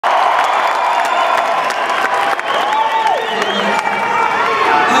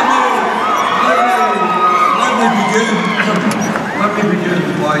to begin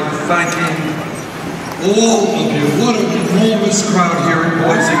by thanking all of you. What an enormous crowd here in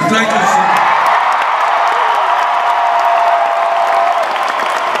Boise. Thank you so much.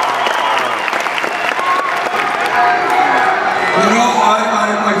 You know,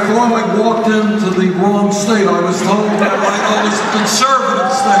 I thought I walked into the wrong state. I was told that Idaho was a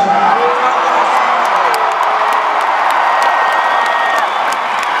conservative state.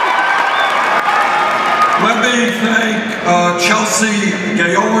 Let me thank Chelsea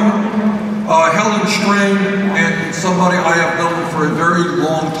Gayowen, Helen Strain, and somebody I have known for a very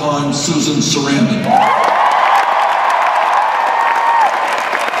long time, Susan Sarandon.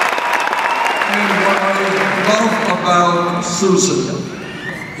 And what I love about Susan,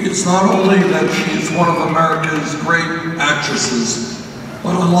 it's not only that she is one of America's great actresses,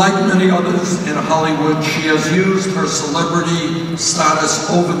 but unlike many others in Hollywood, she has used her celebrity status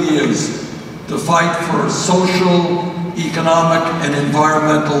over the years to fight for social, economic, and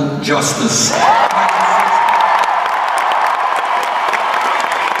environmental justice.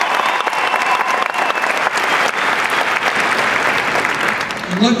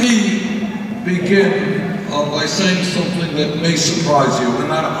 And let me begin by saying something that may surprise you, and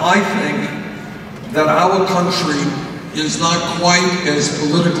that I think that our country is not quite as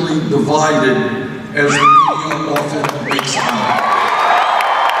politically divided as the media often makes out.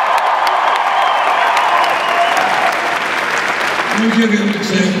 Let me give you an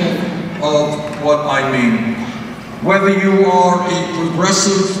example of what I mean. Whether you are a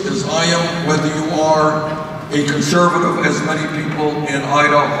progressive, as I am, whether you are a conservative, as many people in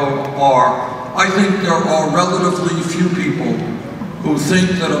Idaho are, I think there are relatively few people who think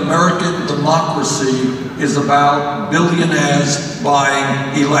that American democracy is about billionaires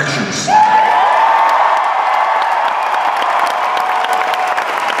buying elections.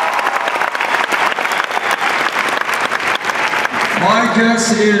 My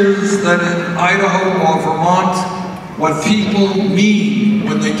guess is that in Idaho or Vermont, what people mean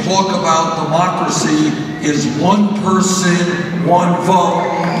when they talk about democracy is one person, one vote,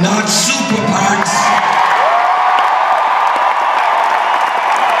 not super PACs.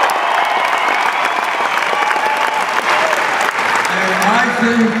 And I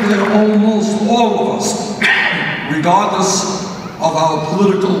think that almost all of us, regardless of our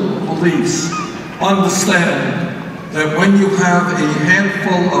political beliefs, understand that when you have a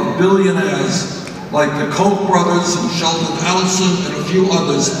handful of billionaires like the Koch brothers and Sheldon Adelson and a few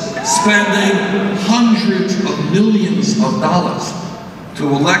others spending hundreds of millions of dollars to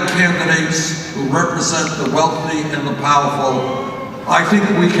elect candidates who represent the wealthy and the powerful, I think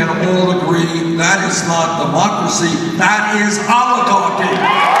we can all agree that is not democracy, that is oligarchy.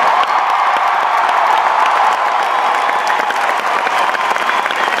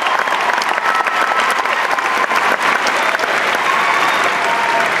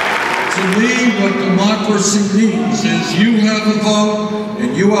 To me, what democracy means is you have a vote,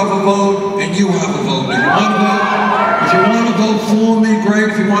 and you have a vote, and you have a vote. If you want to vote for me, great.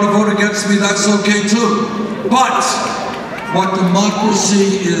 If you want to vote against me, that's okay too. But what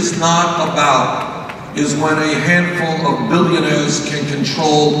democracy is not about is when a handful of billionaires can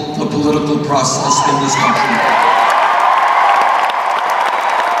control the political process in this country.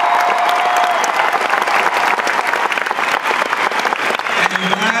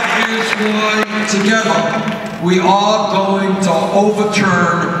 Why, together, we are going to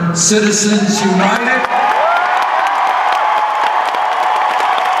overturn Citizens United.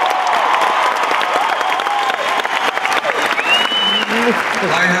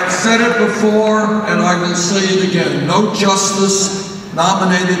 I have said it before, and I will say it again. No justice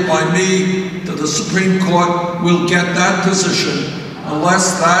nominated by me to the Supreme Court will get that position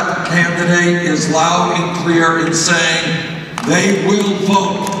unless that candidate is loud and clear in saying they will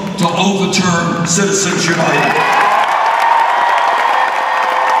vote to overturn Citizens United.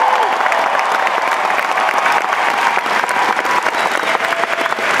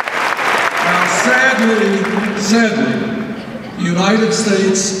 Now, sadly, the United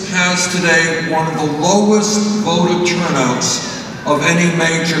States has today one of the lowest voter turnouts of any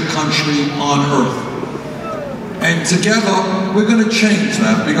major country on earth. And together, we're going to change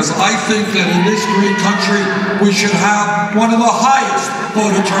that, because I think that in this great country, we should have one of the highest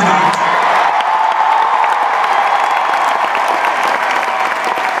voter turnouts.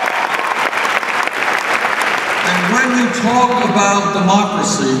 And when you talk about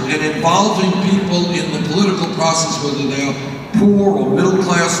democracy and involving people in the political process, whether they are poor or middle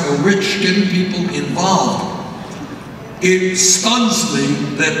class or rich, getting people involved, it stuns me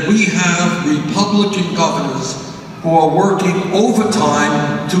that we have Republican governors who are working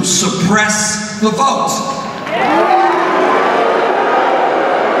overtime to suppress the vote.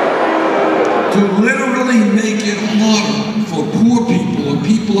 to literally make it harder for poor people or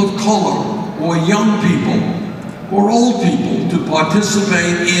people of color or young people or old people to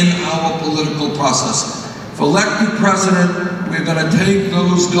participate in our political process. For elected president, we're going to take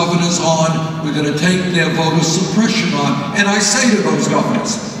those governors on, we're going to take their voter suppression on, and I say to those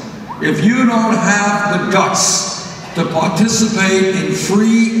governors, if you don't have the guts to participate in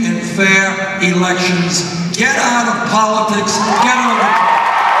free and fair elections, get out of politics, get out of politics.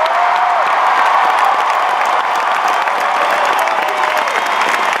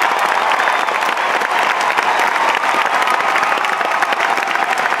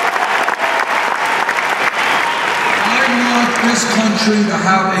 This country to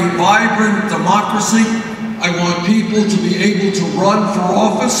have a vibrant democracy. I want people to be able to run for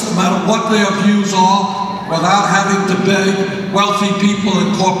office, no matter what their views are, without having to beg wealthy people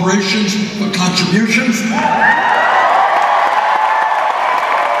and corporations for contributions. And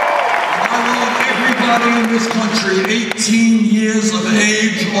I want everybody in this country, 18 years of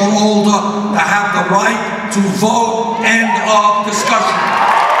age or older, to have the right to vote. End of discussion.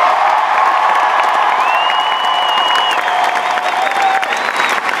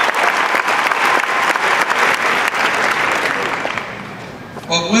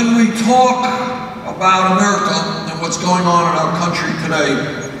 But when we talk about America and what's going on in our country today,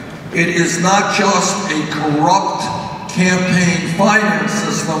 it is not just a corrupt campaign finance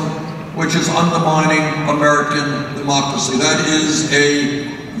system which is undermining American democracy. That is a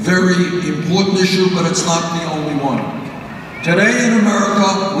very important issue, but it's not the only one. Today in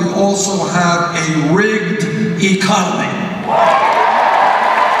America, we also have a rigged economy.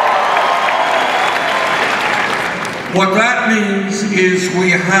 What that means is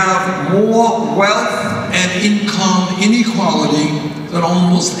we have more wealth and income inequality than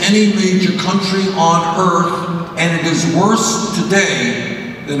almost any major country on earth, and it is worse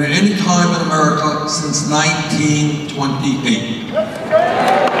today than at any time in America since 1928.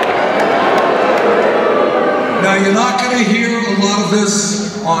 Now, you're not going to hear a lot of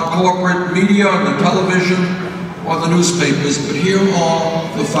this on corporate media, on the television, or the newspapers, but here are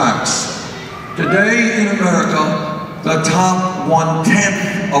the facts. Today in America, the top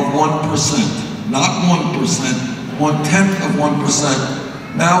 1/10 of 1%, not 1%, 1/10 of 1%,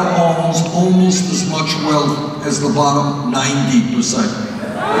 now owns almost as much wealth as the bottom 90%.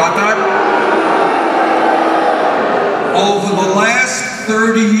 Got that? Over the last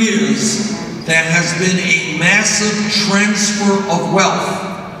 30 years, there has been a massive transfer of wealth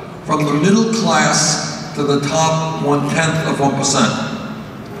from the middle class to the top 1/10 of 1%.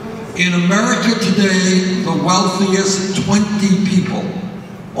 In America today, the wealthiest 20 people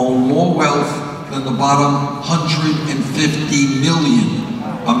own more wealth than the bottom 150 million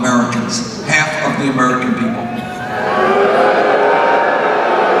Americans, half of the American people.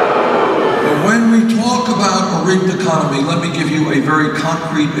 But when we talk about a rigged economy, let me give you a very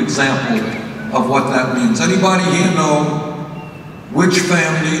concrete example of what that means. Anybody here know which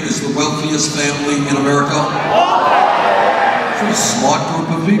family is the wealthiest family in America? A smart group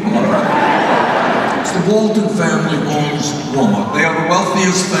of people, right? It's the Walton family owns Wal-Mart. They are the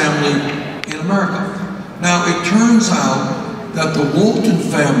wealthiest family in America. Now, it turns out that the Walton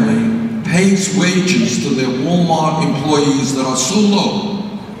family pays wages to their Wal-Mart employees that are so low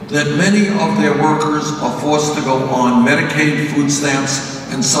that many of their workers are forced to go on Medicaid, food stamps,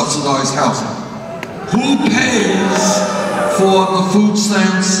 and subsidized housing. Who pays for the food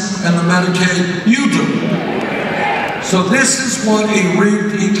stamps and the Medicaid? You do. So this is what a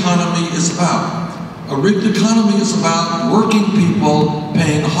rigged economy is about. A rigged economy is about working people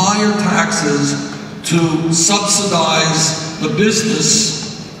paying higher taxes to subsidize the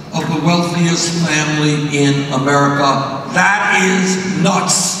business of the wealthiest family in America. That is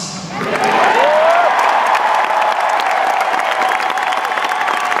nuts.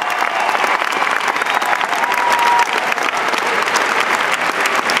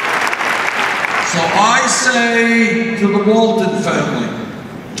 So I say to the Walton family,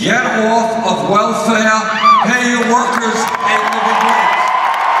 get off of welfare, pay your workers a living wage.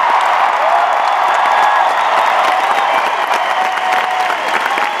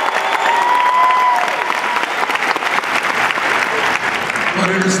 But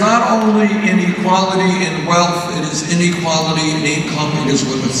it is not only inequality in wealth, it is inequality in income. It is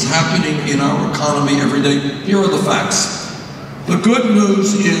what is happening in our economy every day. Here are the facts. The good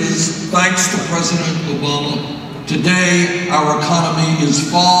news is, thanks to President Obama, today our economy is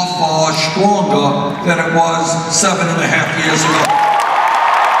far, far stronger than it was 7.5 years ago.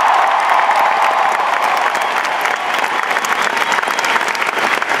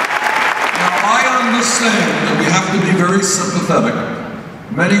 Now, I understand that we have to be very sympathetic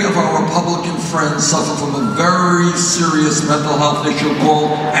many of our Republican friends suffer from a very serious mental health issue called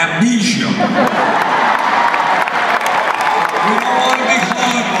amnesia. We don't want to be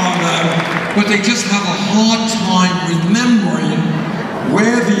hard on them, but they just have a hard time remembering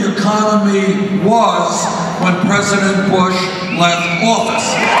where the economy was when President Bush left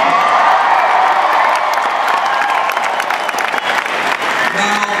office.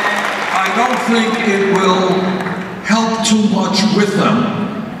 Now, I don't think it will help too much with them.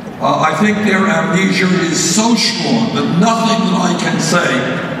 I think their amnesia is so strong that nothing that I can say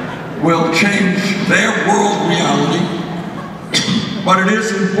will change their world reality. But it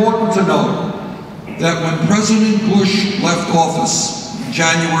is important to note that when President Bush left office in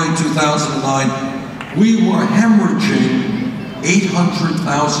January 2009, we were hemorrhaging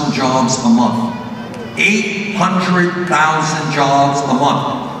 800,000 jobs a month. 800,000 jobs a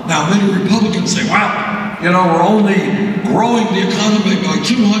month. Now, many Republicans say, wow, you know, we're only growing the economy by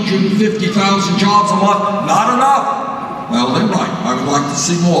 250,000 jobs a month. Not enough. Well, they're right. I would like to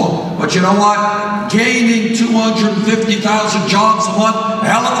see more. But you know what? Gaining 250,000 jobs a month, a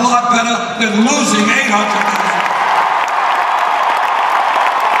hell of a lot better than losing 800,000.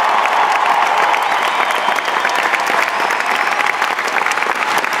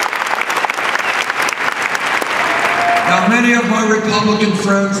 Now, many of my Republican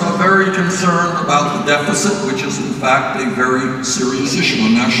friends are very concerned about the deficit, which is in fact a very serious issue, a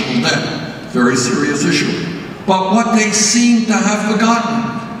national debt, very serious issue. But what they seem to have forgotten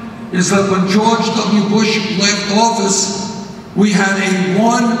is that when George W. Bush left office, we had a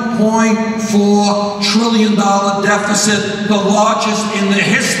 $1.4 trillion deficit, the largest in the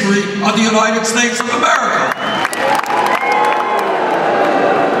history of the United States of America.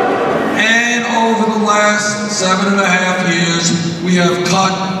 And over the last 7.5 years, we have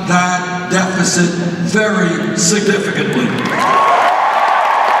cut that deficit very significantly.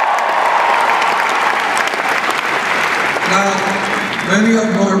 Now, many of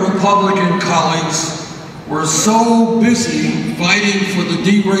my Republican colleagues were so busy fighting for the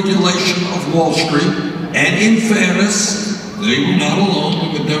deregulation of Wall Street, and in fairness, they were not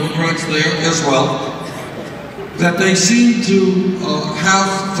alone, there were Democrats there as well, that they seem to have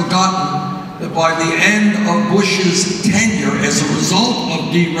forgotten that by the end of Bush's tenure, as a result of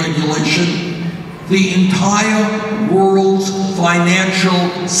deregulation, the entire world's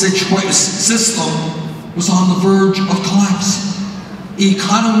financial system was on the verge of collapse.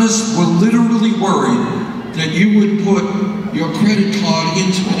 Economists were literally worried that you would put your credit card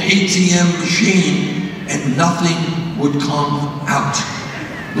into an ATM machine and nothing would come out.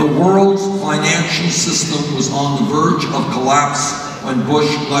 The world's financial system was on the verge of collapse when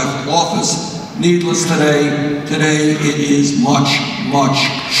Bush left office. Needless today it is much, much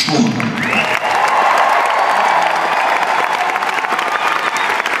stronger.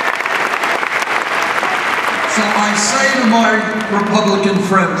 So I say to my Republican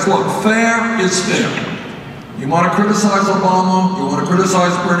friends, look, fair is fair. You want to criticize Obama, you want to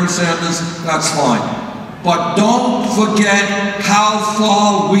criticize Bernie Sanders, that's fine. But don't forget how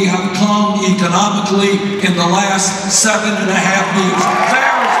far we have come economically in the last 7.5 years.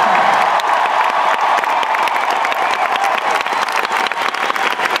 Fair is fair.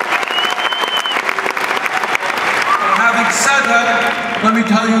 And having said that, let me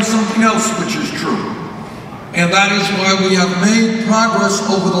tell you something else which is true. And that is why we have made progress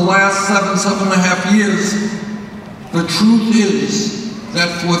over the last 7.5 years. The truth is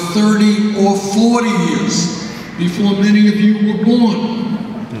that for 30 or 40 years, before many of you were born,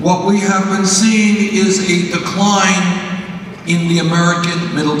 what we have been seeing is a decline in the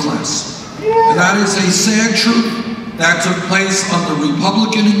American middle class. And that is a sad truth. That took place under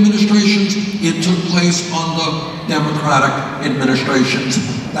Republican administrations. It took place under Democratic administrations.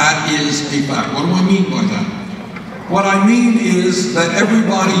 That is a fact. What do I mean by that? What I mean is that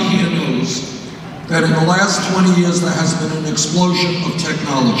everybody here knows that in the last 20 years there has been an explosion of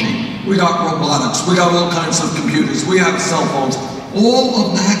technology. We got robotics, we got all kinds of computers, we have cell phones. All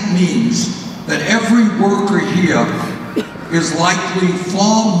of that means that every worker here is likely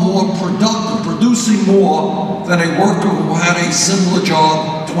far more productive, producing more than a worker who had a similar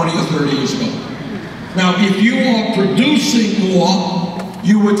job 20 or 30 years ago. Now, if you are producing more,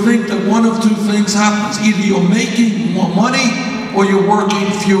 you would think that one of two things happens. Either you're making more money or you're working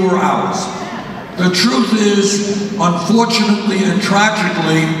fewer hours. The truth is, unfortunately and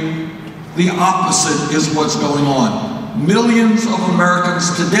tragically, the opposite is what's going on. Millions of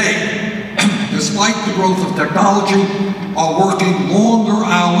Americans today, despite the growth of technology, are working longer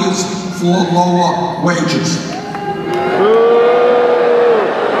hours for lower wages.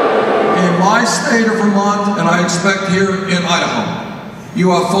 In my state of Vermont, and I expect here in Idaho,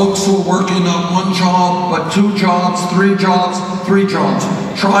 You have folks who are working not one job, but 2 jobs, 3 jobs, 3 jobs,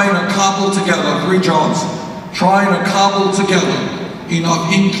 trying to cobble together, 3 jobs, trying to cobble together enough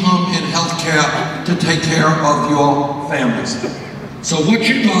income and health care to take care of your families. So what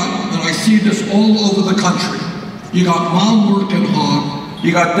you got, and I see this all over the country, you got mom working hard,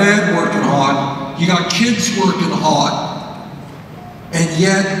 you got dad working hard, you got kids working hard, and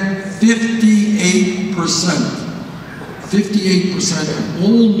yet 58% of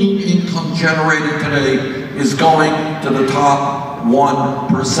all new income generated today is going to the top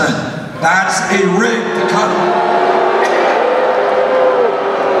 1%. That's a rigged economy.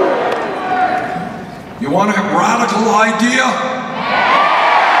 You want a radical idea?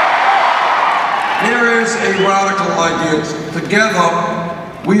 Here is a radical idea. Together,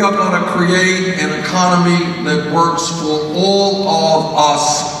 we are going to create an economy that works for all of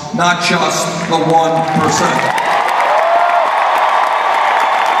us, not just the 1%.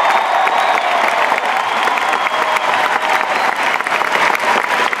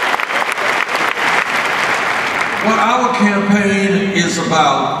 What our campaign is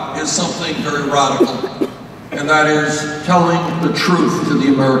about is something very radical, and that is telling the truth to the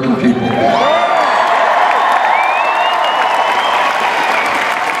American people.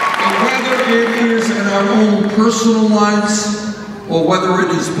 And whether it is in our own personal lives, or whether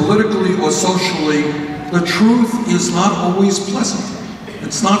it is politically or socially, the truth is not always pleasant.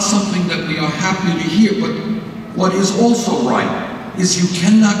 It's not something that we are happy to hear, but what is also right is you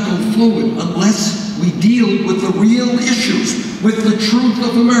cannot go forward unless we deal with the real issues, with the truth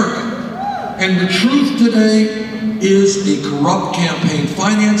of America. And the truth today is a corrupt campaign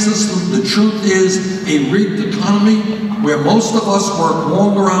finance system. The truth is a rigged economy where most of us work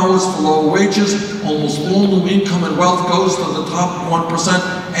longer hours for lower wages. Almost all new income and wealth goes to the top 1%.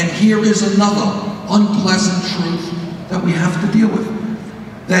 And here is another unpleasant truth that we have to deal with.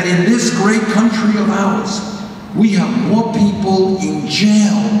 That in this great country of ours, we have more people in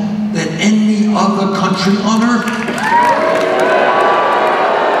jail than any other country on earth.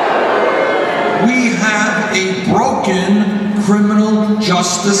 We have a broken criminal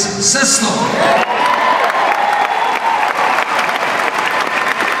justice system.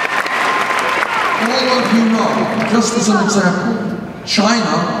 All of you know, just as an example,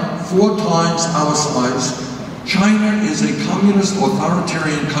 China, 4 times our size, China is a communist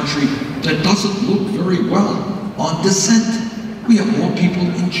authoritarian country that doesn't look very well on dissent. We have more people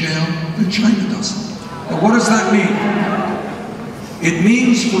in jail than China does. And what does that mean? It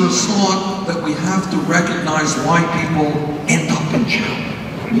means, for a start, that we have to recognize why people end up in jail.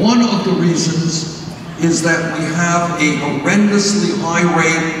 One of the reasons is that we have a horrendously high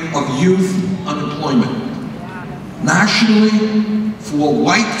rate of youth unemployment. Nationally, for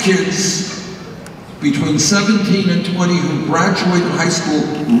white kids between 17 and 20 who graduated high school,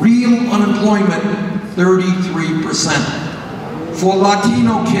 real unemployment, 33%. For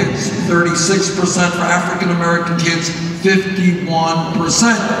Latino kids, 36%. For African American kids,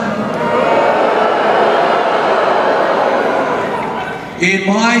 51%. In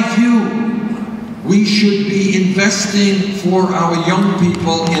my view, we should be investing for our young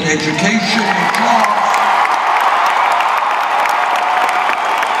people in education and jobs.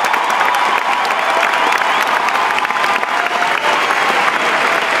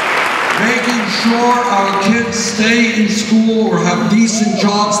 Making sure our kids stay in school or have decent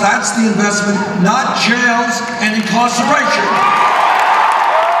jobs, that's the investment, not jails and incarceration.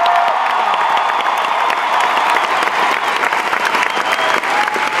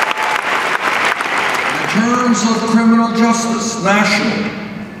 In terms of criminal justice, nationally,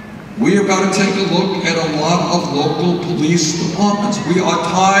 we have got to take a look at a lot of local police departments. We are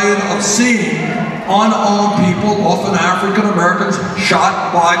tired of seeing unarmed people, often African Americans,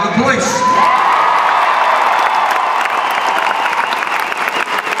 shot by the police.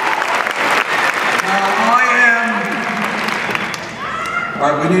 All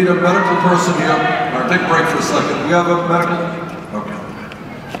right, we need a medical person here. All right, take a break for a second. We have a medical? Okay.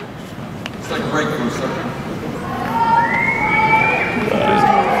 Let's take a break for a second.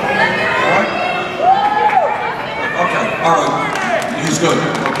 All right, he's good.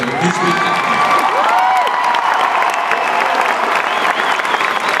 Okay, he's good.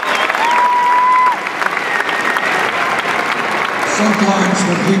 Sometimes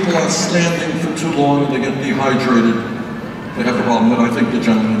when people are standing for too long and they get dehydrated, they have a problem, but I think the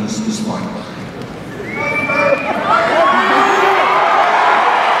gentleman is fine.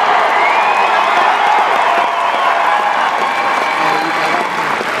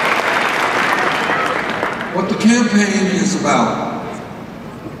 What the campaign is about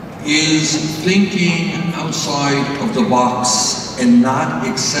is thinking outside of the box and not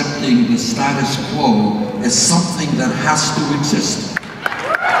accepting the status quo as something that has to exist.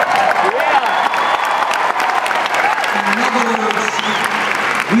 In other words,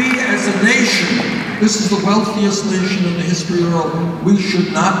 we as a nation, this is the wealthiest nation in the history of the world, we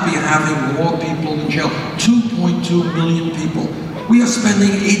should not be having more people in jail. 2.2 million people. We are spending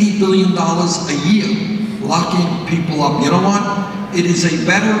 $80 billion a year locking people up. You know what? It is a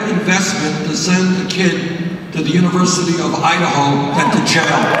better investment to send a kid to the University of Idaho than to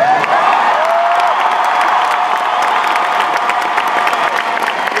jail.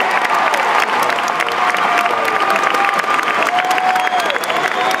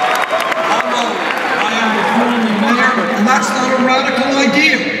 That's not a radical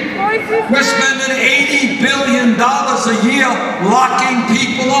idea. We're spending $80 billion a year locking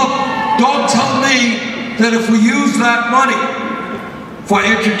people up. Don't tell me that if we use that money for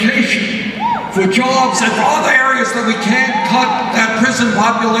education, for jobs, and for other areas that we can't cut that prison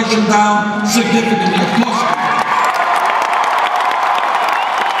population down significantly. Of course.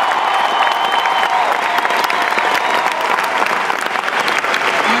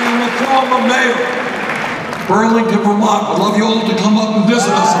 I am a former mayor. Burlington, Vermont. I'd love you all to come up and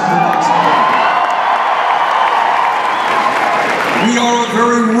visit us in Vermont someday. We are a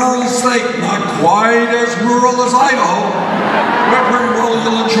very rural state, not quite as rural as Idaho. We're pretty rural,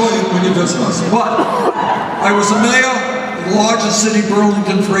 you'll enjoy it when you visit us. But I was a mayor of the largest city,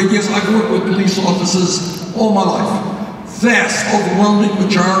 Burlington, for 8 years. I've worked with police officers all my life. Vast, overwhelming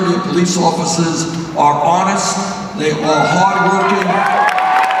majority of police officers are honest, they are hardworking.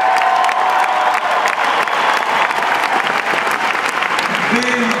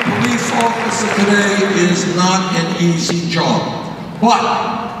 Being a police officer today is not an easy job. But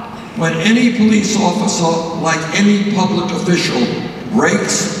when any police officer, like any public official,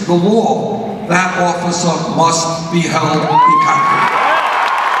 breaks the law, that officer must be held accountable.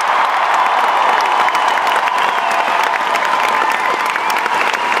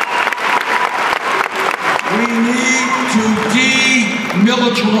 We need to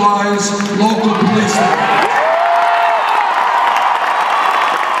demilitarize local policing.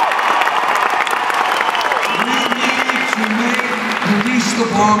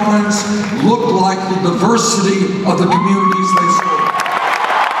 Departments look like the diversity of the communities they serve.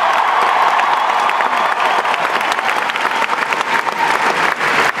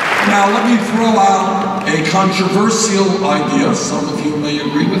 Now let me throw out a controversial idea. Some of you may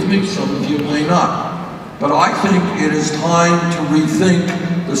agree with me, some of you may not. But I think it is time to rethink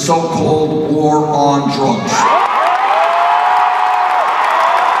the so-called war on drugs.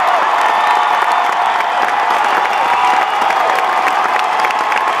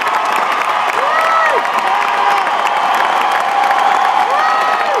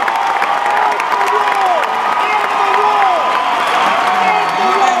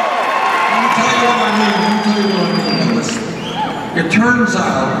 It turns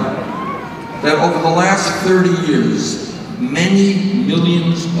out that over the last 30 years, many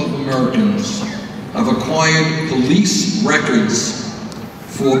millions of Americans have acquired police records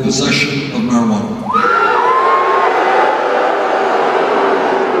for possession of marijuana.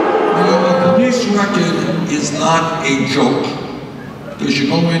 Now, a police record is not a joke, because you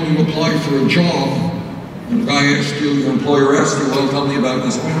go in, you apply for a job, and the guy asks you, your employer asks you, well, tell me about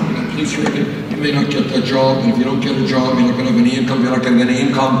this police record. You may not get that job, and if you don't get a job, you're not going to have any income. You're not going to get any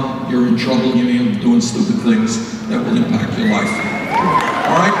income, you're in trouble. You may end up doing stupid things that will impact your life.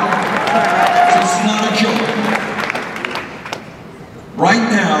 All right? So it's not a joke. Right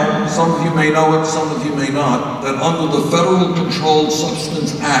now, some of you may know it, some of you may not, that under the Federal Controlled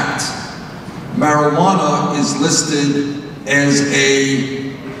Substance Act, marijuana is listed as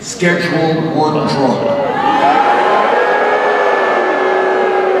a Schedule I drug.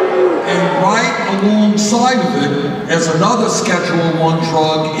 And right alongside of it, as another Schedule I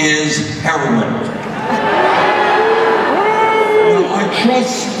drug, is heroin. Now, I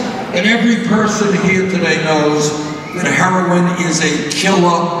trust that every person here today knows that heroin is a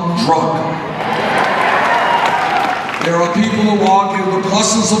killer drug. There are people who argue the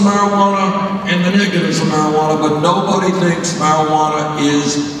pluses of marijuana and the negatives of marijuana, but nobody thinks marijuana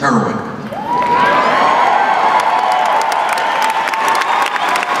is heroin.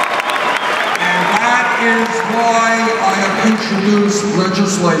 And that is why I have introduced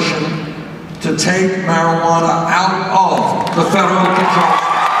legislation to take marijuana out of the federal control.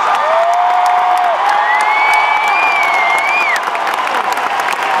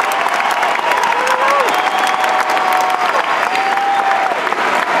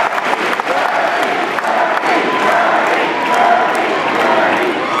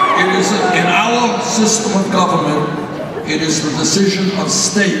 system of government, it is the decision of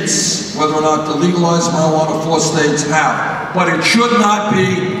states whether or not to legalize marijuana. 4 states have. But it should not be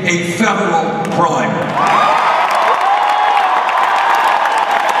a federal crime.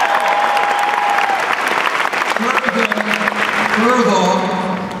 Further,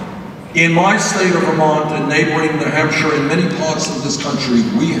 in my state of Vermont and neighboring New Hampshire and many parts of this country,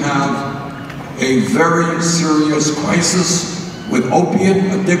 we have a very serious crisis with opiate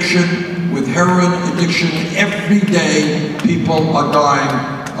addiction, with heroin addiction. Every day, people are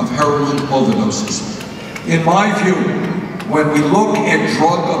dying of heroin overdoses. In my view, when we look at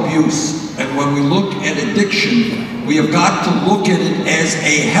drug abuse and when we look at addiction, we have got to look at it as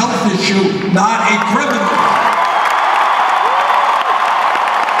a health issue, not a criminal.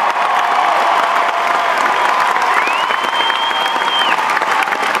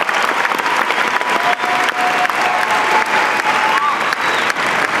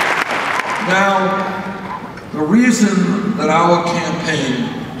 Now, the reason that our campaign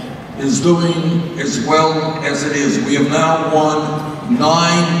is doing as well as it is, we have now won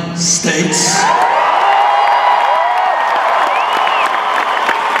 9 states.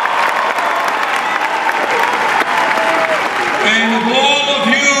 And if all of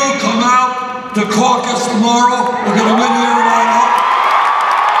you come out to caucus tomorrow, we're going to win here in Idaho.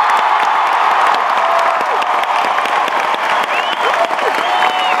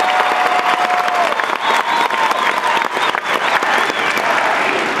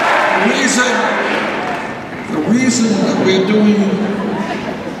 The reason that we're doing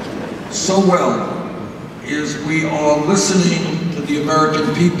so well is we are listening to the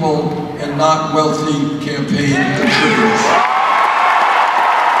American people and not wealthy campaign contributors.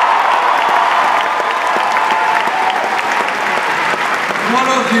 One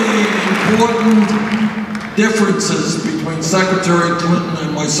of the important differences between Secretary Clinton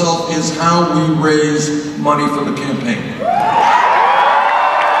and myself is how we raise money for the campaign.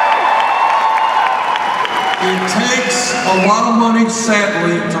 It takes a lot of money,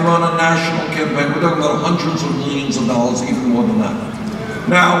 sadly, to run a national campaign. We're talking about hundreds of millions of dollars, even more than that.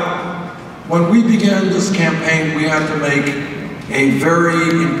 Now, when we began this campaign, we had to make a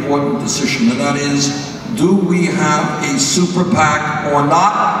very important decision, and that is, do we have a super PAC or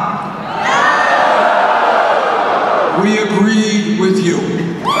not? We agreed with you.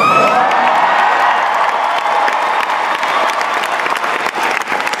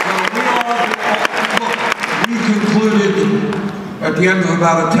 At the end of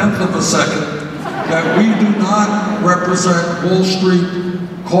about 1/10 of a second, that we do not represent Wall Street,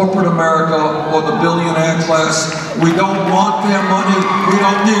 corporate America, or the billionaire class. We don't want their money. We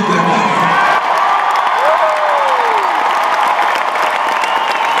don't need their money.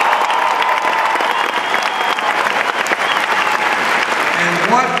 And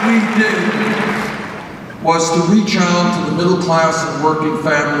what we did was to reach out to the middle class and working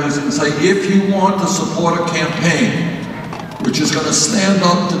families and say, if you want to support a campaign which is going to stand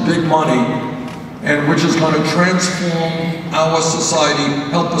up to big money and which is going to transform our society,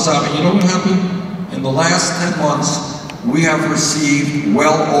 help us out. And you know what happened? In the last 10 months, we have received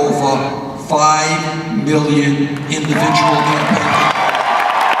well over 5 million individual campaigns.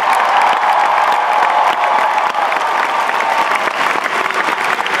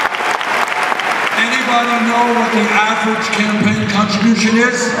 Anybody know what the average campaign contribution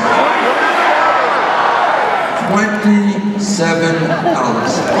is? $27.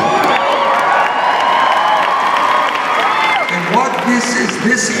 And what this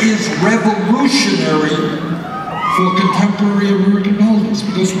is revolutionary for contemporary American politics,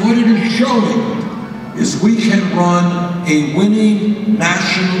 because what it is showing is we can run a winning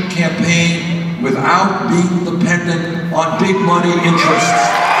national campaign without being dependent on big money interests.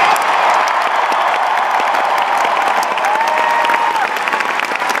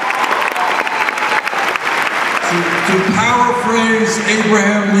 To paraphrase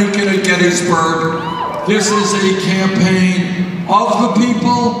Abraham Lincoln at Gettysburg, this is a campaign of the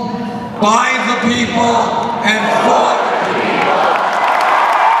people, by the people, and for the people.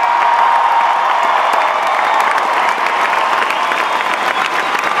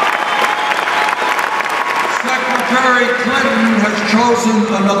 Secretary Clinton has chosen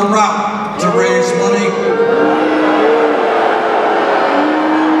another route to raise money.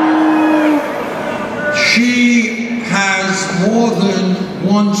 She has more than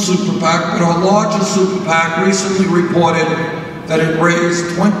one super PAC, but her largest super PAC recently reported that it raised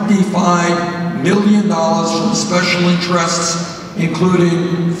 $25 million from special interests,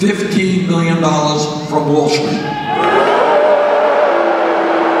 including $15 million from Wall Street.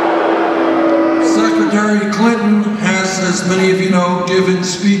 Secretary Clinton has, as many of you know, given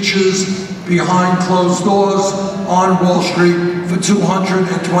speeches behind closed doors on Wall Street for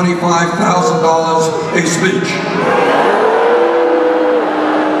 $225,000 a speech.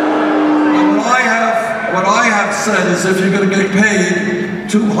 And what I have said is if you're going to get paid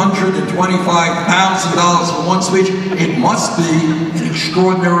 $225,000 for one speech, it must be an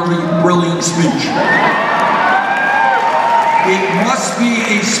extraordinarily brilliant speech. It must be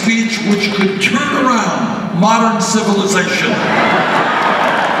a speech which could turn around modern civilization.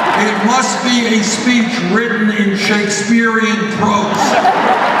 It must be a speech written in Shakespearean prose.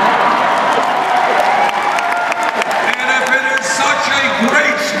 And if it is such a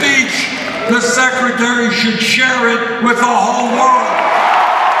great speech, the secretary should share it with the whole world.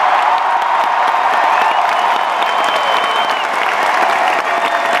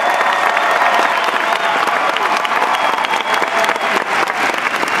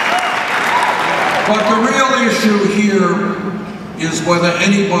 But the real issue here is whether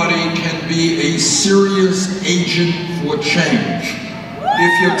anybody can be a serious agent for change.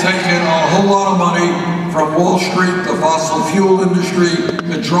 If you're taking a whole lot of money from Wall Street, the fossil fuel industry,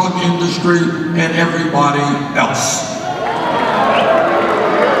 the drug industry, and everybody else.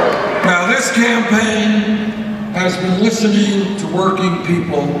 Now, this campaign has been listening to working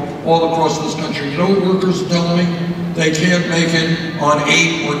people all across this country. You know what workers are telling me? They can't make it on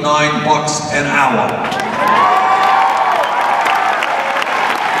 $8 or $9 an hour.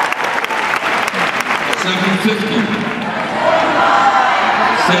 $7.50,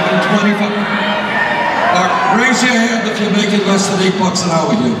 $7.25. Raise your hand if you're making less than $8 an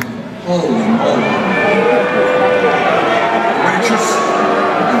hour here. Holy moly. Waitress?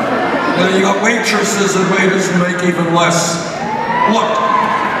 Well, you got waitresses and waiters who make even less. Look.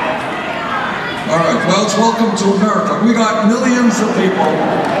 All right, well, it's welcome to America. We got millions of people.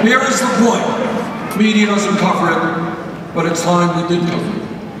 Here is the point. Media doesn't cover it, but it's time we did cover it.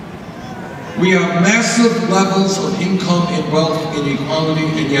 We have massive levels of income and wealth inequality,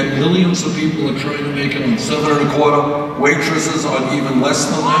 and yet millions of people are trying to make it on $7.25. Waitresses on even less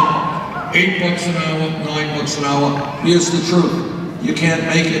than that. $8 an hour, $9 an hour. Here's the truth. You can't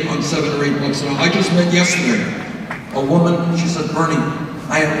make it on $7 or $8 an hour. I just met yesterday a woman, she said, Bernie,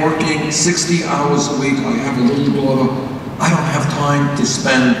 I am working 60 hours a week. I have a little daughter. I don't have time to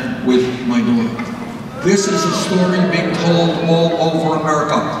spend with my daughter. This is a story being told all over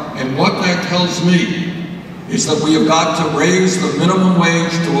America. And what that tells me is that we have got to raise the minimum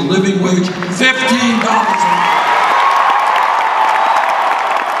wage to a living wage, $15 an hour.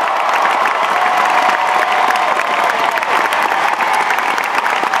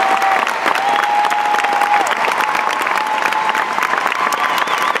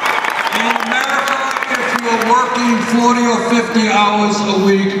 In America, if you're working 40 or 50 hours a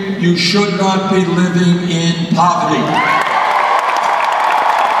week, you should not be living in poverty.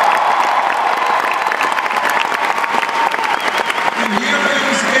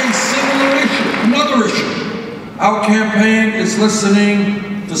 Our campaign is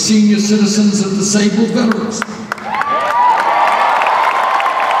listening to senior citizens and disabled veterans.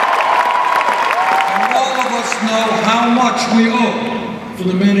 And all of us know how much we owe for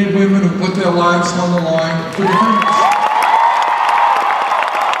the men and women who put their lives on the line to defend us.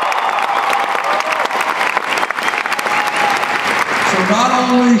 So not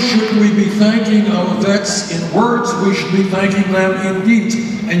only should we be thanking our vets in words, we should be thanking them in deeds.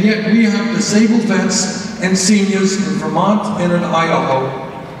 And yet we have disabled vets and seniors in Vermont and in Idaho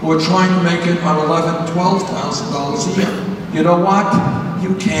who are trying to make it on $11,000, $12,000 a year. You know what?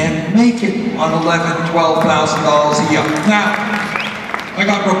 You can't make it on $11,000, $12,000 a year. Now, I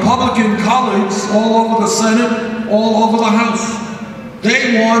got Republican colleagues all over the Senate, all over the House.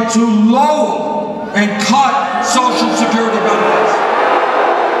 They want to lower and cut Social Security benefits.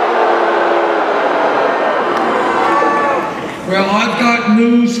 Well, I've got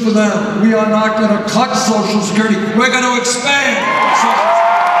news for them. We are not going to cut Social Security. We're going to expand Social Security.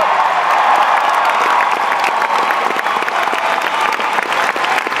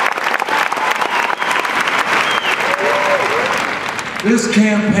 This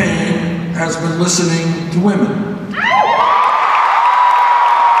campaign has been listening to women.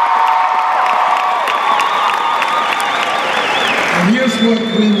 And here's what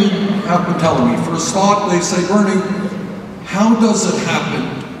women have been telling me. For a start, they say, Bernie, how does it happen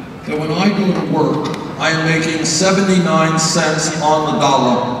that when I go to work, I am making 79 cents on the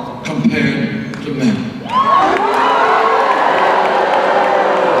dollar compared to men?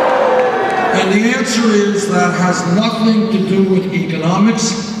 And the answer is that has nothing to do with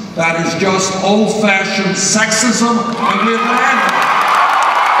economics. That is just old-fashioned sexism, and we're going to end it.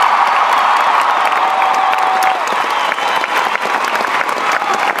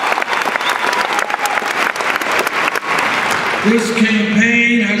 This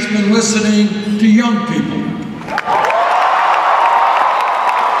campaign has been listening to young people.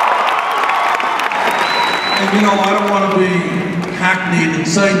 And you know, I don't want to be hackneyed in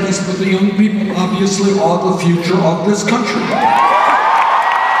saying this, but the young people obviously are the future of this country.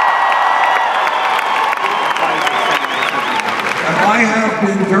 And I have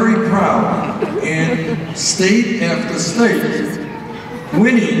been very proud in state after state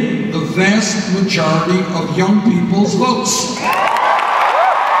winning the vast majority of young people's votes.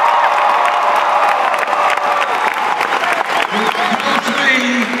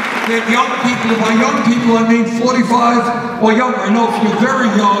 That young people, by young people I mean 45 or younger. I know if you're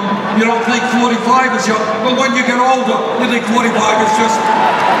very young, you don't think 45 is young, but when you get older, you think 45 is just,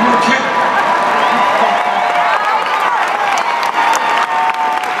 you're a kid.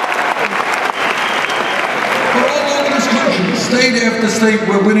 But all over this country, state after state,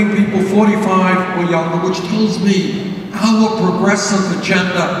 we're winning people 45 or younger, which tells me our progressive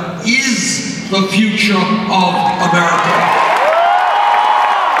agenda is the future of America.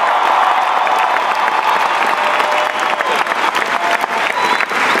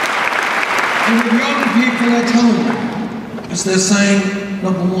 And what young people are telling me is they're saying,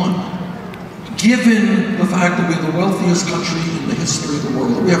 number one, given the fact that we're the wealthiest country in the history of the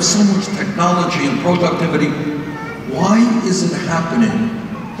world, that we have so much technology and productivity, why is it happening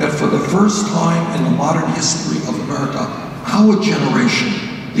that for the first time in the modern history of America, our generation,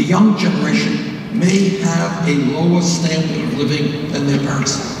 the young generation, may have a lower standard of living than their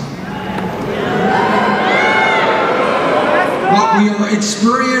parents? What we are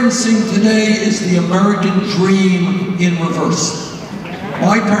experiencing today is the American dream in reverse.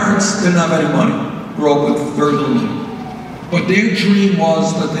 My parents didn't have any money, grew up with very little. But their dream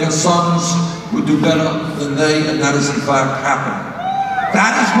was that their sons would do better than they, and that has in fact happened.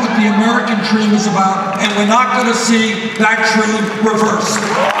 That is what the American dream is about, and we're not going to see that dream reversed.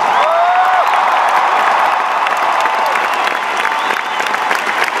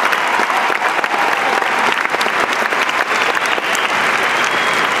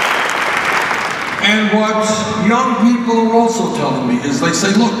 And what young people are also telling me is they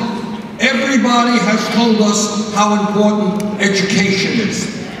say, look, everybody has told us how important education is.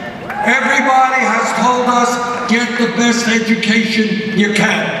 Everybody has told us, get the best education you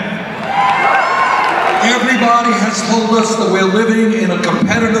can. Everybody has told us that we're living in a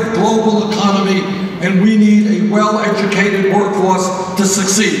competitive global economy and we need a well-educated workforce to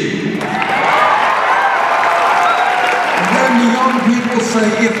succeed. The young people say,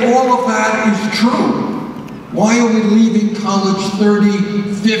 if all of that is true, why are we leaving college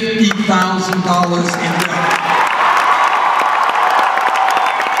 $30,000, $50,000 in debt?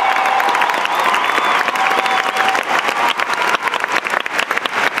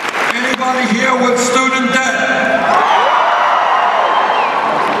 Anybody here with student debt?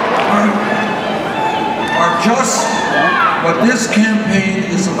 Or just what this campaign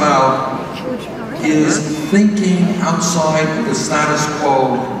is about is thinking outside of the status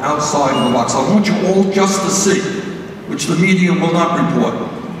quo, outside of the box. I want you all just to see, which the media will not report,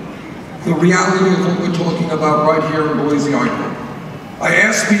 the reality of what we're talking about right here in Boise Idaho. I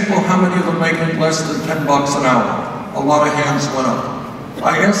asked people how many of them make less than $10 an hour. A lot of hands went up.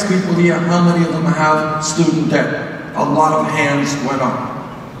 I asked people here how many of them have student debt. A lot of hands went up.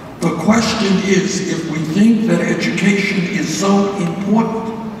 The question is, if we think that education is so important,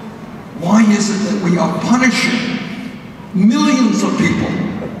 why is it that we are punishing millions of people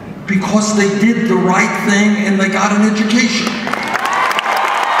because they did the right thing and they got an education?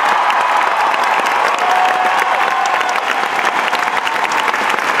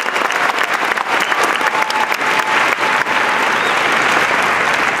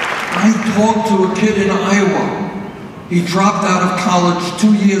 I talked to a kid in Iowa. He dropped out of college,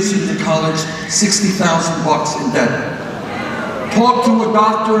 2 years into college, $60,000 in debt. Talked to a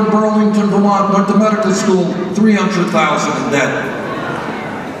doctor in Burlington, Vermont, went to medical school, $300,000 in debt.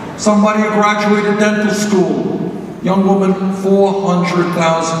 Somebody who graduated dental school, young woman,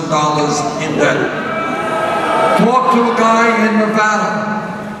 $400,000 in debt. Talked to a guy in Nevada,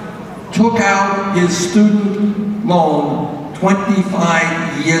 took out his student loan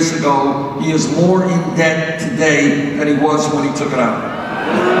 25 years ago. He is more in debt today than he was when he took it out.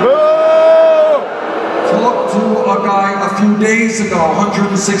 Talked to a guy a few days ago,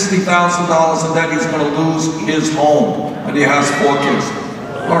 $160,000 in debt. He's going to lose his home, and he has 4 kids.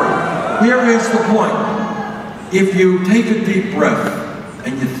 All right, here is the point. If you take a deep breath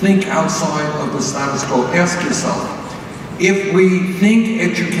and you think outside of the status quo, ask yourself, if we think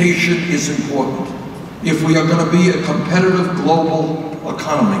education is important, if we are going to be a competitive global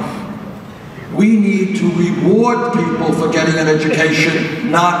economy, We need to reward people for getting an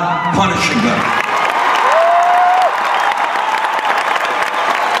education, not punishing them.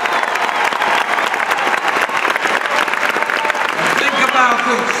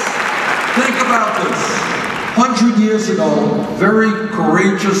 Think about this. 100 years ago, very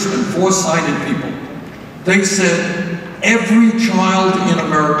courageous and foresighted people, they said every child in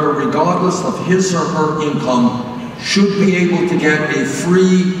America, regardless of his or her income, should be able to get a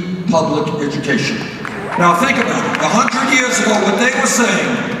free public education. Now think about it. 100 years ago, what they were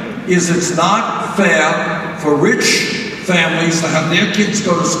saying is it's not fair for rich families to have their kids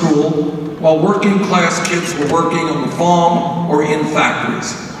go to school while working class kids were working on the farm or in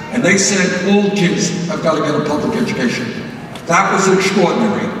factories. And they said all kids have got to get a public education. That was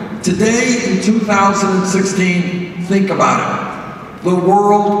extraordinary. Today, in 2016, think about it. The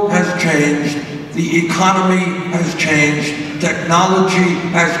world has changed. The economy has changed. Technology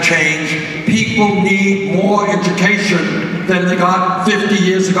has changed. People need more education than they got 50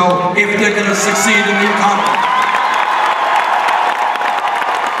 years ago if they're going to succeed in the economy.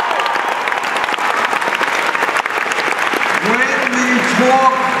 When we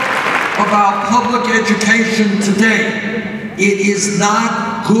talk about public education today, it is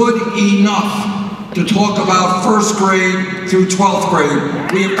not good enough to talk about first grade through 12th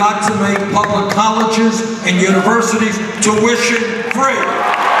grade. We have got to make public colleges and universities tuition free.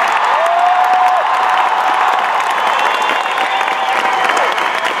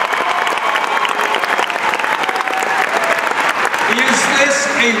 Is this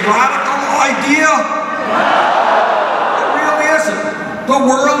a radical idea? It really isn't. The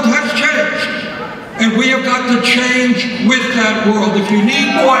world has changed, and we have got to change with that world. If you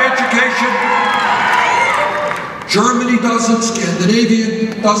need more education, Germany does it,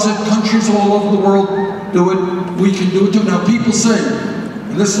 Scandinavia does it, countries all over the world do it, we can do it too. Now people say,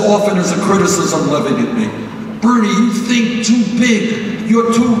 and this often is a criticism levied at me, Bernie, you think too big,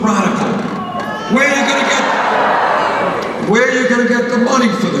 you're too radical. Where are you going to get the money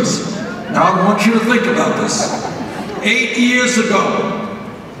for this? Now I want you to think about this. 8 years ago,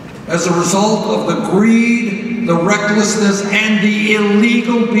 as a result of the greed, the recklessness, and the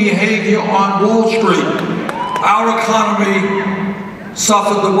illegal behavior on Wall Street, our economy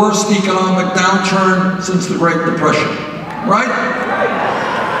suffered the worst economic downturn since the Great Depression, right?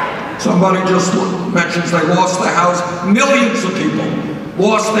 Somebody just mentions they lost their house. Millions of people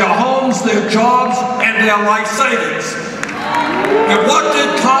lost their homes, their jobs, and their life savings. And what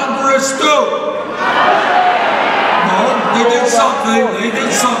did Congress do? No, they did something.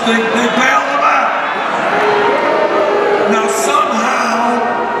 They bailed them out. Now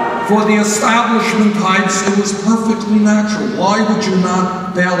somehow, for the establishment types, it was perfectly natural. Why would you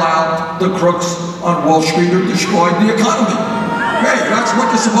not bail out the crooks on Wall Street who destroyed the economy? Hey, that's what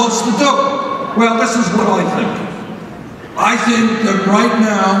you're supposed to do. Well, this is what I think. I think that right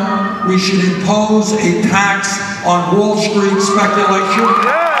now we should impose a tax on Wall Street speculation.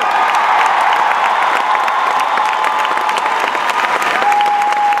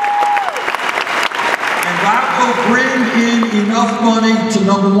 Bring in enough money to,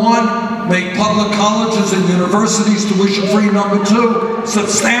 number one, make public colleges and universities tuition free. Number two,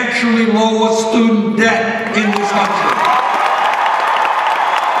 substantially lower student debt in this country.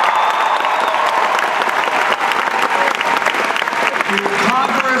 If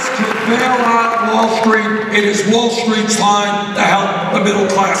Congress can bail out Wall Street, it is Wall Street's time to help the middle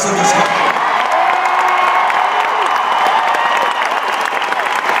class in this country.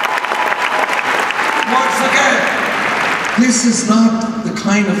 This is not the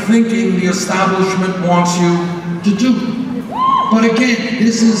kind of thinking the establishment wants you to do. But again,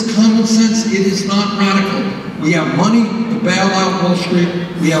 this is common sense. It is not radical. We have money to bail out Wall Street.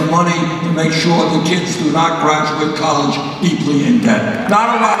 We have money to make sure the kids do not graduate college deeply in debt.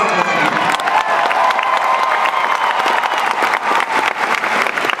 Not a radical idea.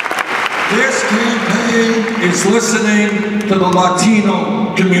 This campaign is listening to the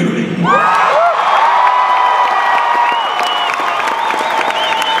Latino community.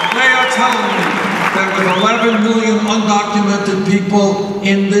 Telling me that with 11 million undocumented people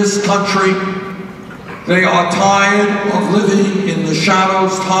in this country, they are tired of living in the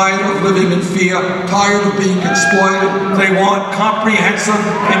shadows, tired of living in fear, tired of being exploited. They want comprehensive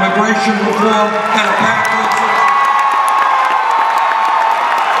immigration reform and a backward system.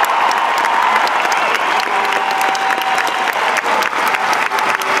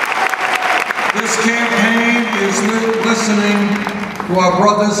 This campaign is listening to our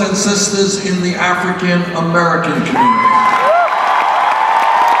brothers and sisters in the African American community.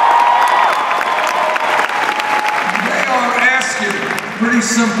 They are asking pretty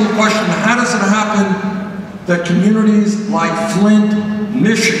very simple question. How does it happen that communities like Flint,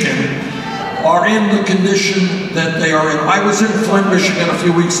 Michigan are in the condition that they are in? I was in Flint, Michigan a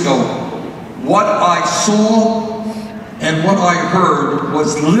few weeks ago. What I saw and what I heard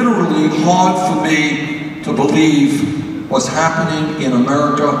was literally hard for me to believe was happening in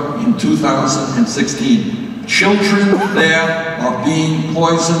America in 2016. Children there are being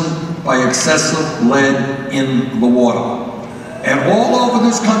poisoned by excessive lead in the water. And all over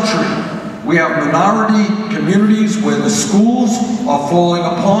this country, we have minority communities where the schools are falling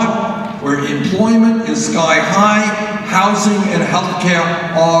apart, where employment is sky high, housing and healthcare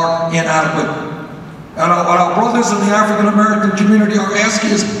are inadequate. And what our brothers in the African American community are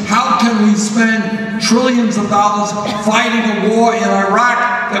asking is, how can we spend trillions of dollars fighting a war in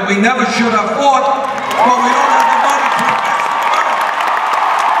Iraq that we never should have fought, but we don't have the money to invest in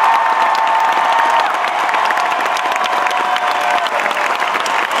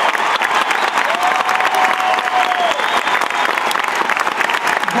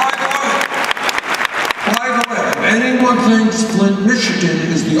By the way, if anyone thinks Flint, Michigan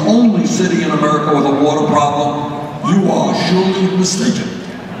is the only city in America with a water problem, you are surely mistaken.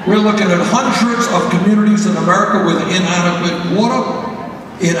 We're looking at hundreds of communities in America with inadequate water,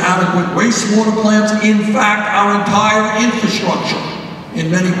 inadequate wastewater plants. In fact, our entire infrastructure in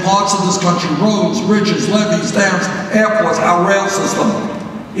many parts of this country, roads, bridges, levees, dams, airports, our rail system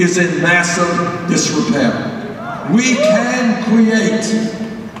is in massive disrepair. We can create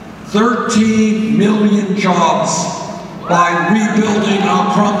 13 million jobs by rebuilding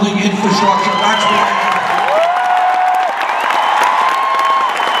our crumbling infrastructure. That's what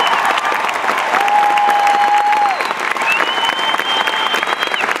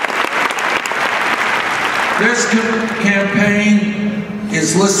this campaign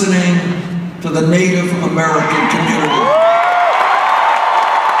is listening to the Native American community.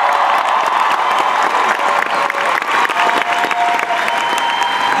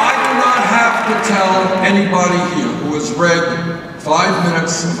 I do not have to tell anybody here who has read 5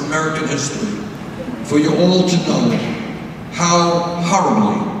 minutes of American history for you all to know how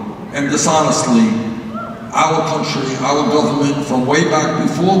horribly and dishonestly our country, our government, from way back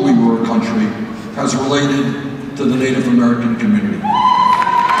before we were a country, has related to the Native American community. They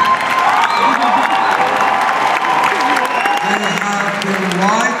have been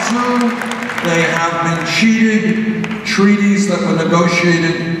lied to, they have been cheated, treaties that were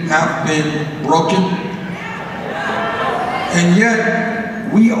negotiated have been broken, and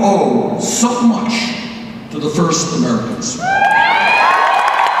yet we owe so much to the first Americans.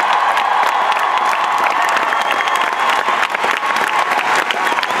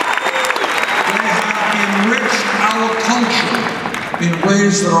 In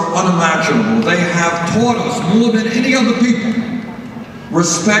ways that are unimaginable. They have taught us more than any other people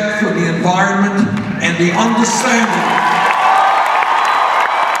respect for the environment and the understanding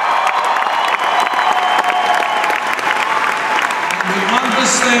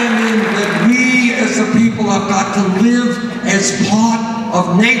that we as a people have got to live as part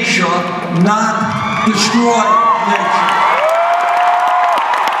of nature, not destroy nature.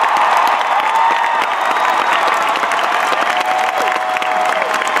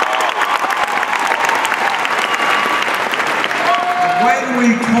 We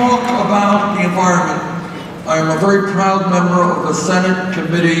talk about the environment. I am a very proud member of the Senate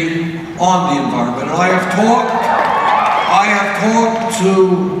Committee on the Environment, and I have talked to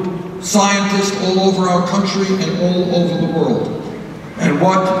scientists all over our country and all over the world. And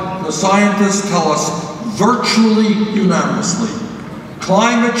what the scientists tell us virtually unanimously,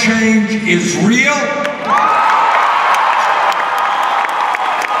 climate change is real.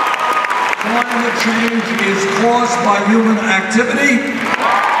 Climate change is caused by human activity.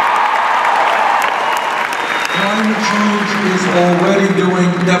 Climate change is already doing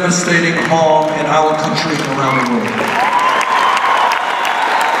devastating harm in our country and around the world.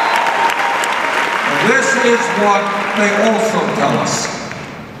 And this is what they also tell us,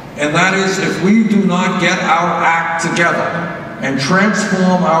 and that is, if we do not get our act together and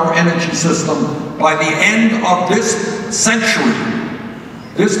transform our energy system by the end of this century,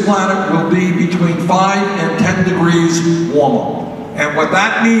 this planet will be between 5 and 10 degrees warmer. And what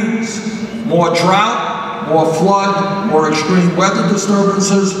that means, more drought, more flood, more extreme weather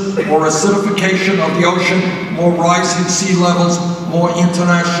disturbances, more acidification of the ocean, more rising sea levels, more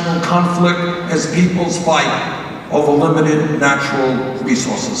international conflict as peoples fight over limited natural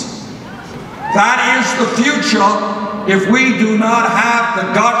resources. That is the future if we do not have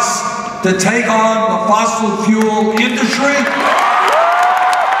the guts to take on the fossil fuel industry.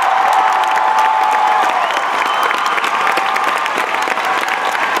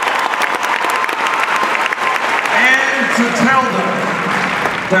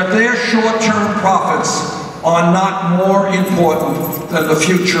 that their short-term profits are not more important than the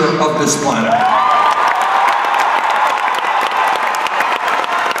future of this planet. I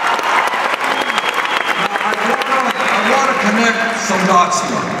want to connect some dots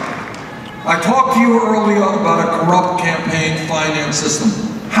here. I talked to you earlier about a corrupt campaign finance system.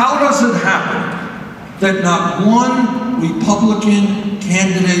 How does it happen that not one Republican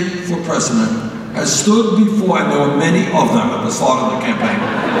candidate for president has stood before, and there were many of them at the start of the campaign,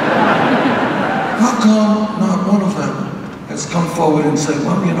 how come not one of them has come forward and said,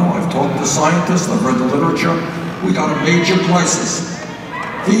 well, you know, I've talked to scientists, I've read the literature, we got a major crisis.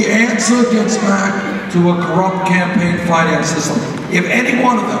 The answer gets back to a corrupt campaign finance system. If any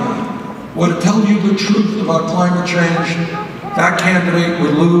one of them were to tell you the truth about climate change, that candidate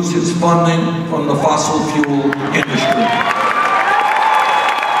would lose his funding from the fossil fuel industry.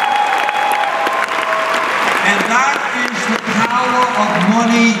 And that is the power of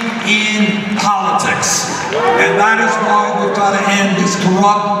money in politics. And that is why we've got to end this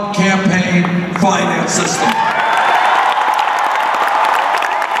corrupt campaign finance system.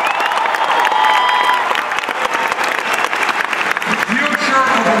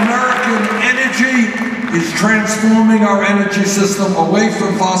 Is transforming our energy system away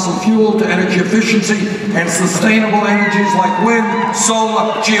from fossil fuel to energy efficiency and sustainable energies like wind,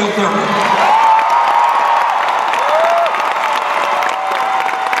 solar, geothermal.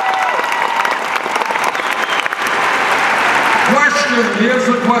 Here's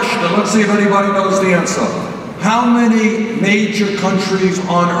the question, and let's see if anybody knows the answer. How many major countries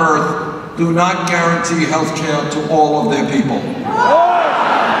on earth do not guarantee health care to all of their people?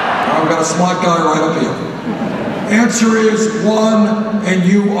 I've got a smart guy right up here. Answer is 1, and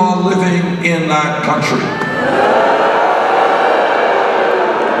you are living in that country.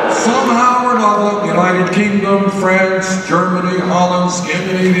 Somehow or another, United Kingdom, France, Germany, Holland,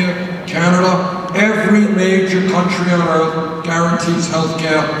 Scandinavia, Canada, every major country on earth guarantees health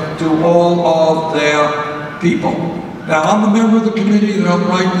care to all of their people. Now, I'm a member of the committee that helped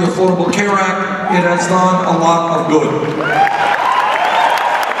write the Affordable Care Act. It has done a lot of good.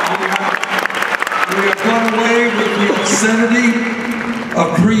 We have done away with the obscenity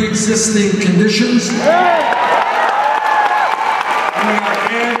of pre-existing conditions. We have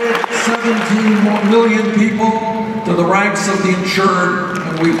added 17 million people to the ranks of the insured,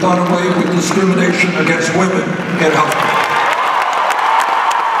 and we've done away with discrimination against women in health.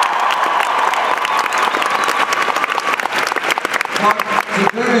 But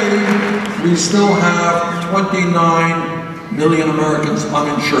today, we still have 29 million Americans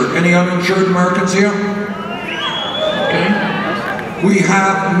uninsured. Any uninsured Americans here? Okay. We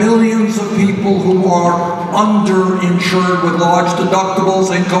have millions of people who are underinsured with large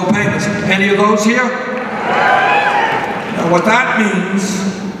deductibles and co-payments. Any of those here? Now what that means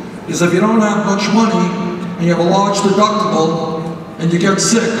is if you don't have much money and you have a large deductible and you get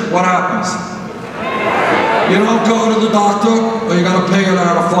sick, what happens? You don't go to the doctor, or you got to pay it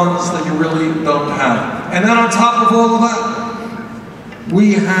out of funds that you really don't have. And then on top of all of that,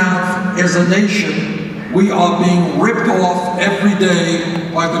 we have, as a nation, we are being ripped off every day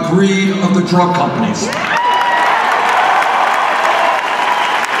by the greed of the drug companies.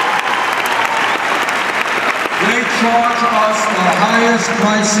 They charge us the highest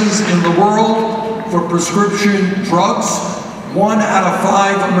prices in the world for prescription drugs. 1 out of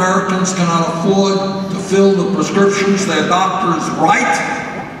 5 Americans cannot afford to fill the prescriptions their doctors write.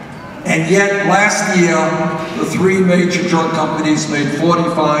 And yet, last year, the 3 major drug companies made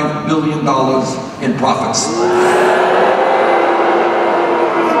 $45 billion in profits.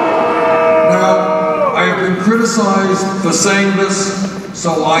 Now, I have been criticized for saying this,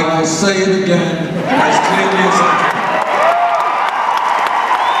 so I will say it again as clearly as I can.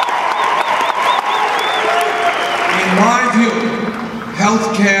 In my view,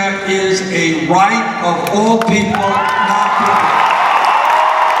 health care is a right of all people, not people.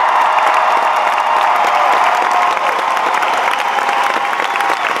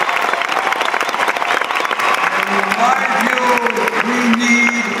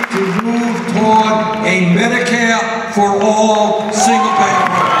 A Medicare for all single-payer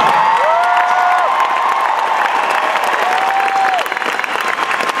program.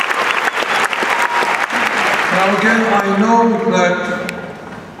 Now again, I know that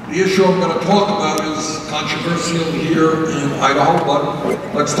the issue I'm going to talk about is controversial here in Idaho, but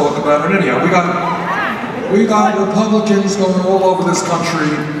let's talk about it anyhow. We got Republicans going all over this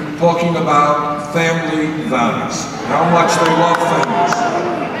country talking about family values, how much they love families.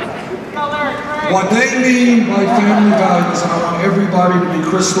 What they mean by family values, and I want everybody to be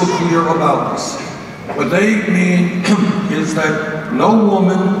crystal clear about this, what they mean is that no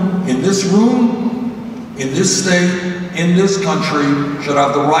woman in this room, in this state, in this country should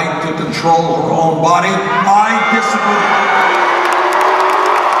have the right to control her own body. I disagree.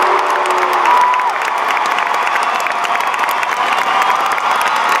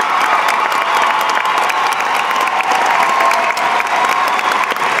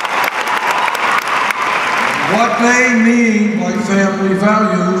 What they mean by family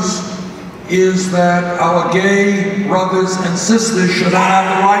values is that our gay brothers and sisters should not have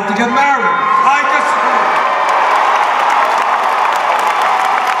the right to get married. I disagree.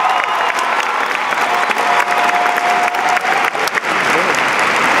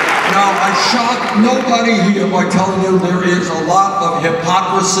 Now, I shock nobody here by telling you there is a lot of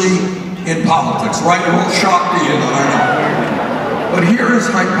hypocrisy in politics, right? You're all shocked to hear that, I know. But here is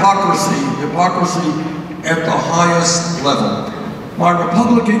hypocrisy at the highest level. My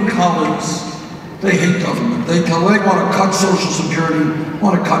Republican colleagues, they hate government. They want to cut Social Security,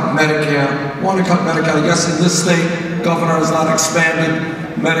 want to cut Medicare, I guess in this state, governor has not expanded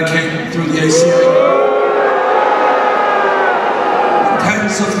Medicaid through the ACA.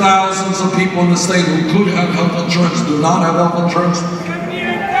 Tens of thousands of people in the state who could have health insurance do not have health insurance.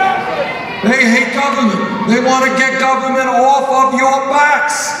 They hate government. They want to get government off of your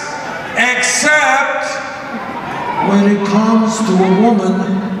backs. Except when it comes to a woman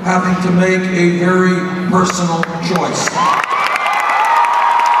having to make a very personal choice.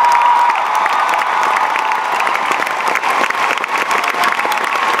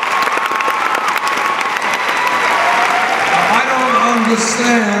 I don't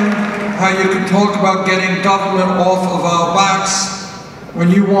understand how you can talk about getting government off of our backs when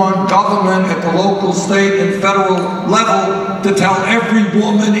you want government at the local, state, and federal level to tell every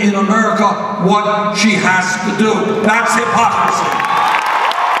woman in America what she has to do. That's hypocrisy.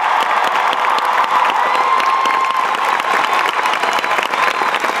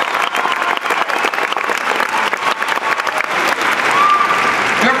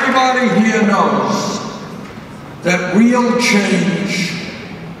 Everybody here knows that real change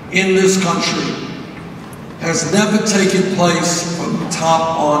in this country has never taken place from the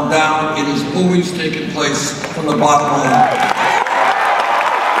top on down. It has always taken place from the bottom line.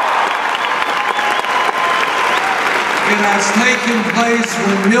 It has taken place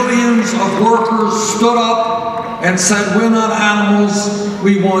when millions of workers stood up and said, we're not animals,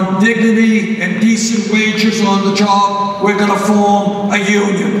 we want dignity and decent wages on the job, we're gonna form a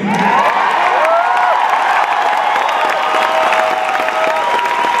union.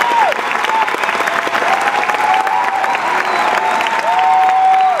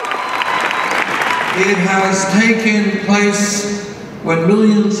 It has taken place when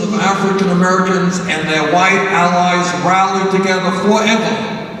millions of African Americans and their white allies rallied together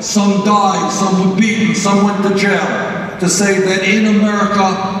forever. Some died, some were beaten, some went to jail, to say that in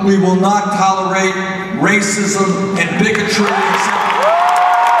America we will not tolerate racism and bigotry and segregation.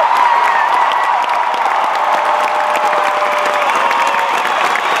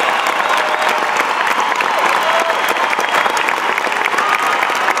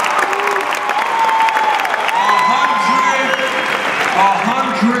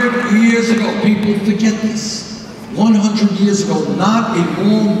 Years ago, people forget this. 100 years ago, not a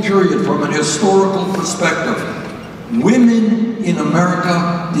long period from an historical perspective, women in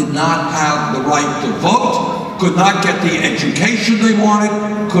America did not have the right to vote, could not get the education they wanted,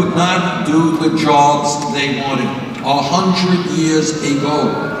 could not do the jobs they wanted. 100 years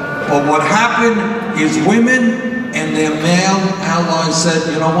ago. But what happened is women and their male allies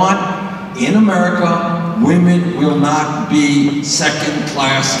said, you know what? In America, women will not be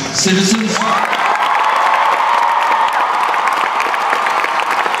second-class citizens.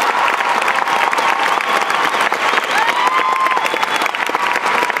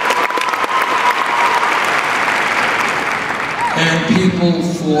 And people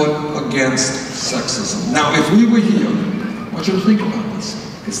fought against sexism. Now, if we were here, I want you to think about this,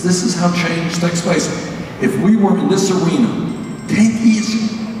 because this is how change takes place. If we were in this arena 10 years ago,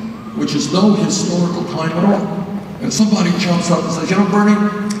 which is no historical time at all, and somebody jumps up and says, you know, Bernie,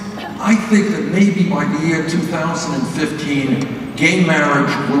 I think that maybe by the year 2015, gay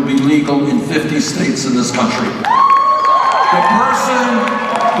marriage will be legal in 50 states in this country.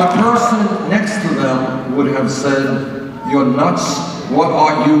 The person next to them would have said, you're nuts, what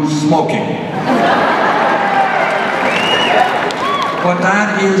are you smoking? But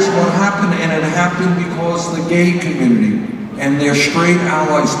that is what happened, and it happened because the gay community and their straight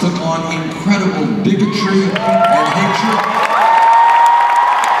allies took on incredible bigotry and hatred.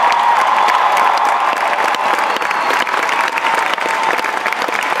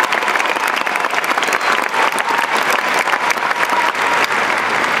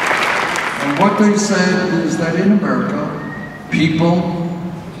 they said is that in America, people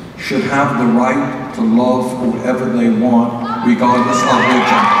should have the right to love whoever they want, regardless of their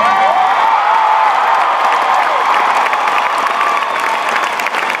gender.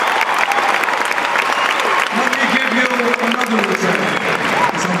 Let me give you another example,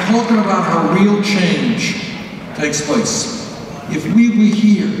 because I'm talking about how real change takes place. If we were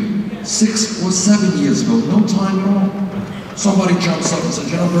here 6 or 7 years ago, no time at all, somebody jumps up and says,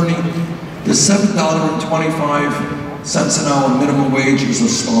 you know, Bernie, the $7.25 an hour minimum wage is a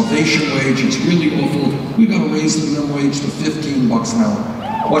starvation wage, it's really awful, we gotta raise the minimum wage to $15 an hour.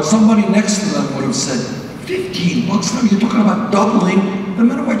 What somebody next to them would have said, $15 an hour, you're talking about doubling the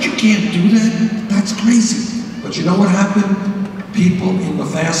minimum wage, you can't do that, that's crazy. But you know what happened? People in the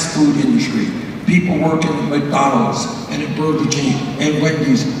fast food industry, people working at McDonald's and at Burger King and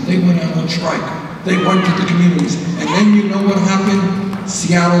Wendy's, they went out on strike. They went to the communities. And then you know what happened?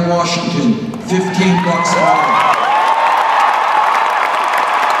 Seattle, Washington, $15 an hour.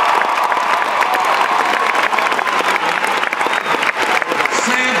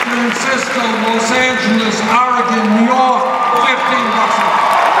 San Francisco, Los Angeles, Oregon, New York, $15 an hour.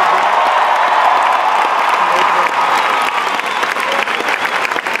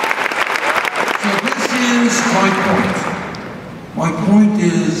 My point. My point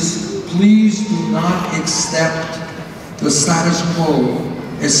is, please do not accept the status quo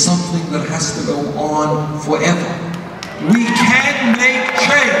as something that has to go on forever. We can make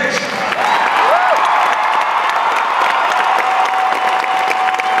change.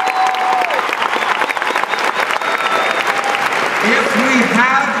 If we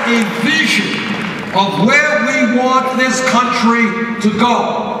have a vision of where we want this country to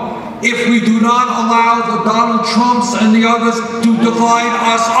go, if we do not allow the Donald Trumps and the others to divide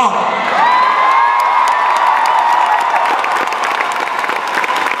us up.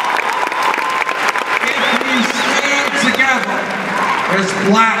 If we stand together as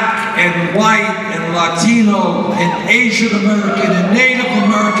black and white and Latino and Asian American and Native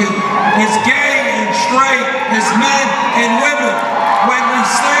American, as gay and straight, as men and women, when we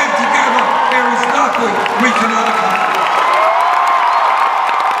stand together, there is nothing we cannot accomplish.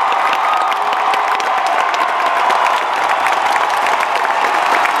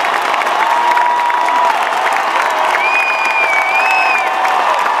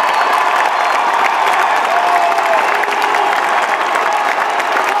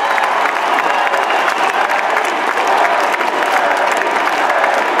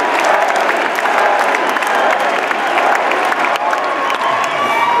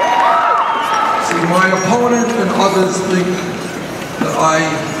 My opponent and others think that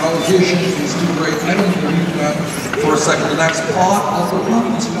our vision is too great. I don't believe that for a second. And that's part of what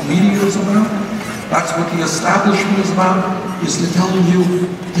the media is about. That's what the establishment is about, is to telling you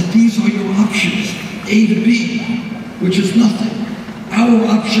that these are your options, A to B, which is nothing. Our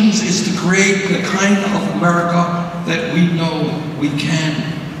options is to create the kind of America that we know we can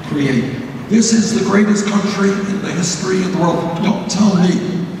create. This is the greatest country in the history of the world. Don't tell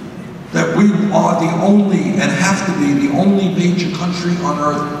me that we are the only, and have to be, the only major country on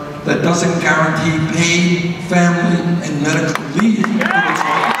earth that doesn't guarantee paid family and medical leave for its workers.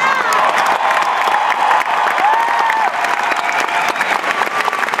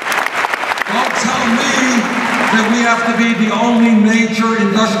 Don't tell me that we have to be the only major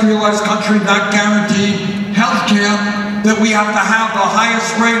industrialized country not guaranteed health care, that we have to have the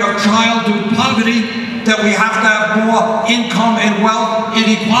highest rate of childhood poverty, that we have to have more income and wealth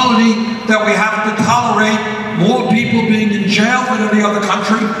inequality, that we have to tolerate more people being in jail than any other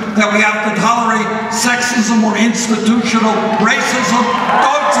country, that we have to tolerate sexism or institutional racism.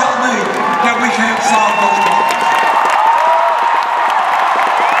 Don't tell me that we can't solve those problems.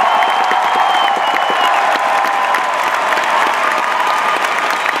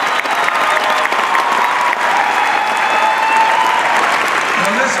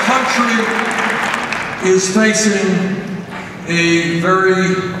 Now this country is facing a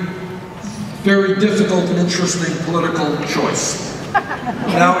very, very difficult and interesting political choice.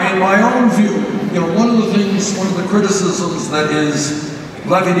 Now, in my own view, one of the criticisms that is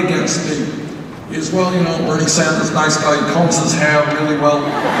levied against me is, well, Bernie Sanders, nice guy, he combs his hair really well.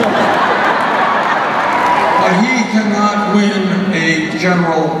 But he cannot win a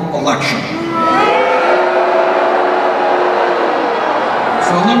general election.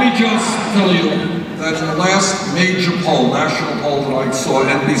 So let me just tell you that in the last major poll, national poll that I saw,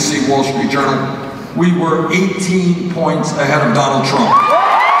 NBC, Wall Street Journal, we were 18 points ahead of Donald Trump.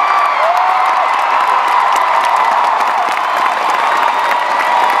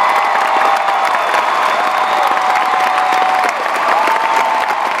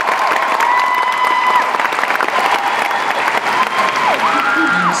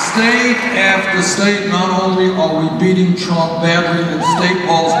 State after state, not only are we beating Trump badly in state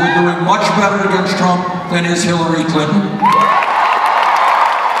polls, we're doing much better against Trump than is Hillary Clinton.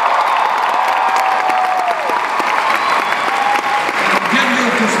 I'll give you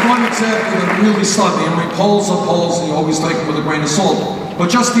just one example that really stunned me. I mean, polls are polls, and you always take them with a grain of salt. But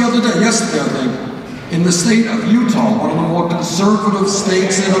just the other day, yesterday I think, in the state of Utah, one of the more conservative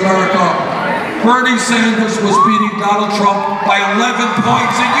states in America, Bernie Sanders was beating Donald Trump by 11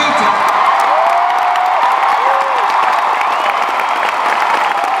 points in Utah.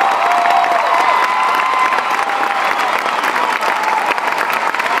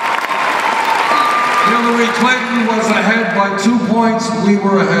 Hillary Clinton was ahead by 2 points. We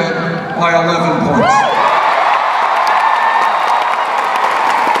were ahead by 11 points.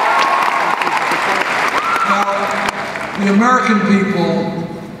 Now, the American people,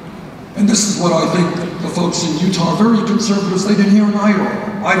 and this is what I think the folks in Utah are very conservatives. They didn't hear in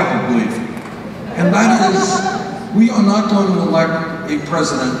Idaho believe. And that is, we are not going to elect a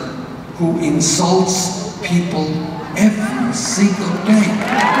president who insults people every single day.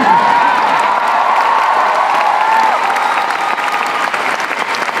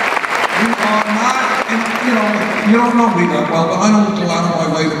 We are not, and you don't know me that well, but I don't go out of my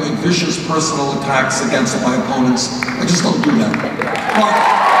way to make vicious personal attacks against my opponents. I just don't do that. But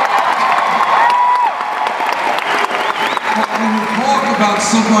when you talk about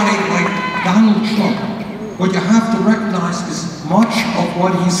somebody like Donald Trump, what you have to recognize is much of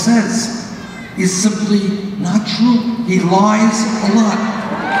what he says is simply not true. He lies a lot.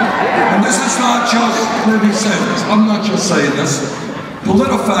 And this is not just Bernie Sanders. I'm not just saying this.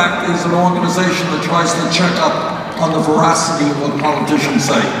 PolitiFact is an organization that tries to check up on the veracity of what politicians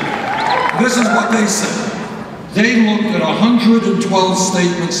say. This is what they said. They looked at 112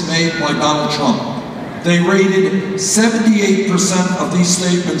 statements made by Donald Trump. They rated 78% of these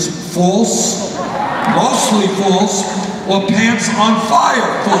statements false, mostly false, or pants on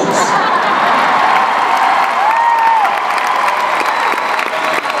fire false.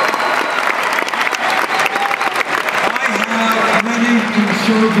 I have many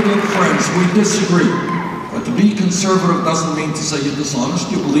conservative friends. We disagree. But to be conservative doesn't mean to say you're dishonest.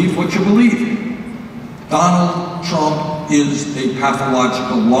 You believe what you believe. Donald Trump is a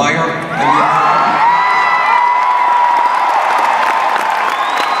pathological liar.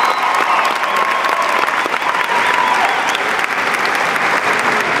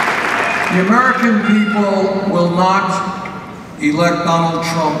 And the American people will not elect Donald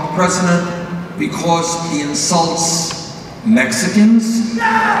Trump president because he insults Mexicans,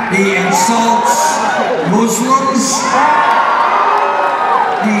 he insults Muslims,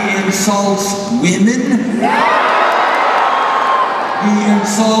 he insults women, he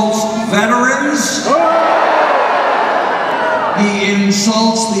insults veterans, he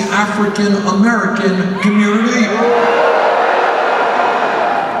insults the African American community.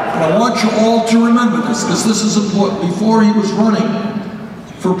 I want you all to remember this, because this is important. Before he was running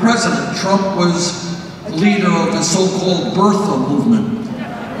for president, Trump was leader of the so-called birther movement.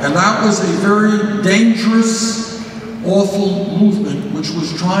 And that was a very dangerous, awful movement which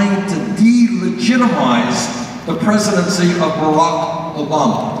was trying to delegitimize the presidency of Barack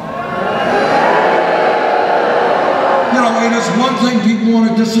Obama. It is one thing people want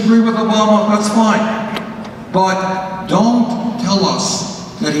to disagree with Obama, that's fine. But don't tell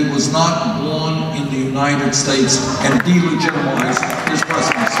us that he was not born in the United States and delegitimize his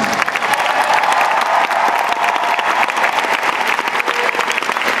presidency.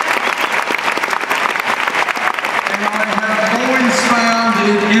 And I have always found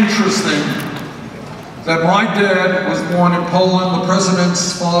it interesting that my dad was born in Poland, the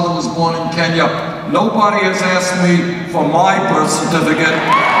president's father was born in Kenya. Nobody has asked me for my birth certificate.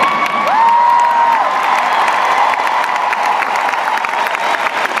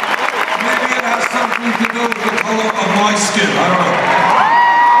 To do with the color of my skin, I don't know.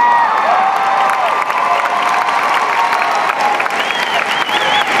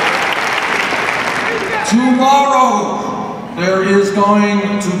 Tomorrow, there is going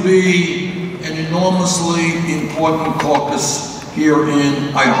to be an enormously important caucus here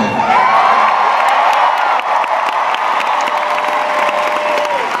in Idaho.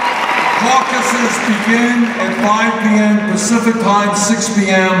 Caucuses begin at 5 p.m. Pacific time, 6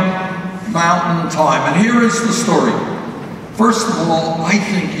 p.m. Mountain time. And here is the story. First of all, I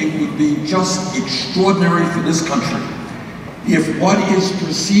think it would be just extraordinary for this country if what is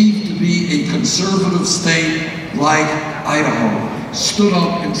perceived to be a conservative state like Idaho stood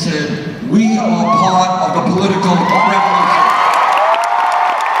up and said, we are part of the political revolution.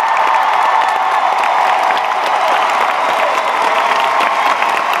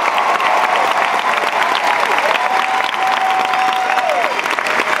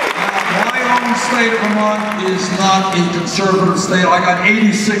 is not a conservative state. I got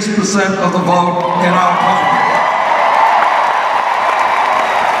 86% of the vote in our party.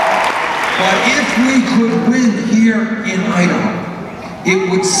 But if we could win here in Idaho,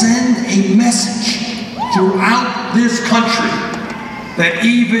 it would send a message throughout this country that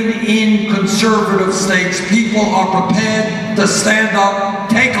even in conservative states, people are prepared to stand up,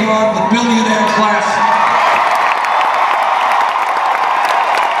 take on the billionaire class.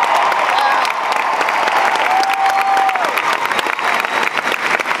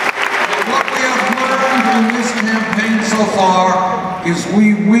 And what we have learned in this campaign so far is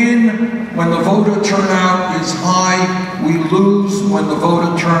we win when the voter turnout is high, we lose when the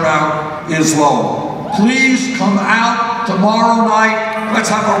voter turnout is low. Please come out tomorrow night. Let's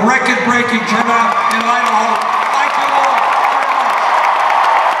have a record-breaking turnout in Idaho.